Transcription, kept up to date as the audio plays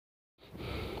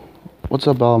What's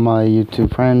up, all my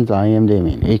YouTube friends? I am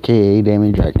Damien, aka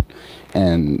Damien Dragon,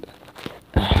 and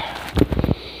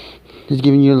just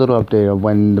giving you a little update of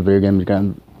when the game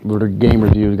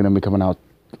review is gonna be coming out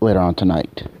later on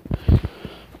tonight.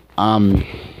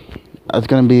 It's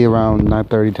gonna be around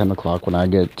 9:30, 10 o'clock when I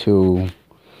get to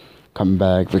come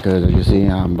back, because as you see,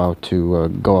 I'm about to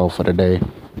go out for the day.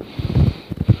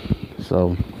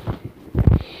 So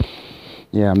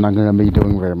yeah, I'm not gonna be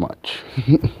doing very much.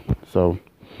 So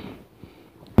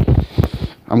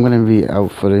I'm gonna be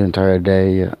out for the entire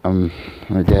day, I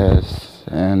guess,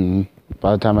 and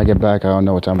by the time I get back, I don't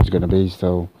know what time it's gonna be,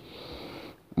 so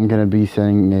I'm gonna be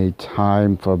setting a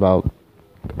time for about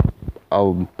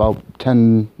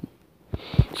 10,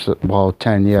 well,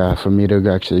 10, yeah, for me to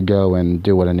actually go and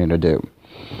do what I need to do.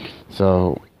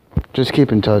 So just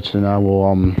keep in touch, and I'll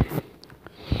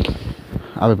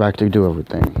be back to do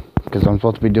everything, because I'm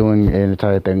supposed to be doing an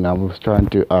entire thing. I was trying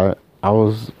to,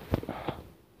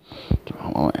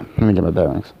 let me get my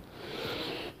bearings.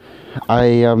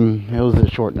 It was a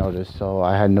short notice, so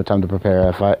I had no time to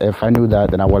prepare. If I knew that,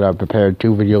 then I would have prepared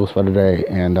 2 videos for the day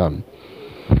and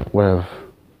would have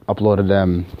uploaded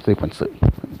them sequentially.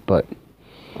 But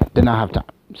did not have time,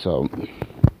 so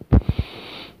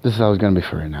this is how it's gonna be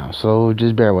for right now. So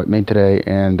just bear with me today,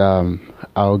 and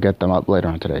I'll get them up later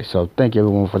on today. So thank you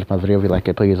everyone for watching my video. If you like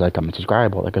it, please like, comment,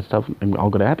 subscribe, all that good stuff. And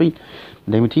all good and happy.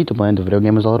 Damien T to play the video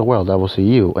game is all over the world. I will see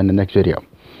you in the next video.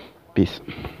 Peace.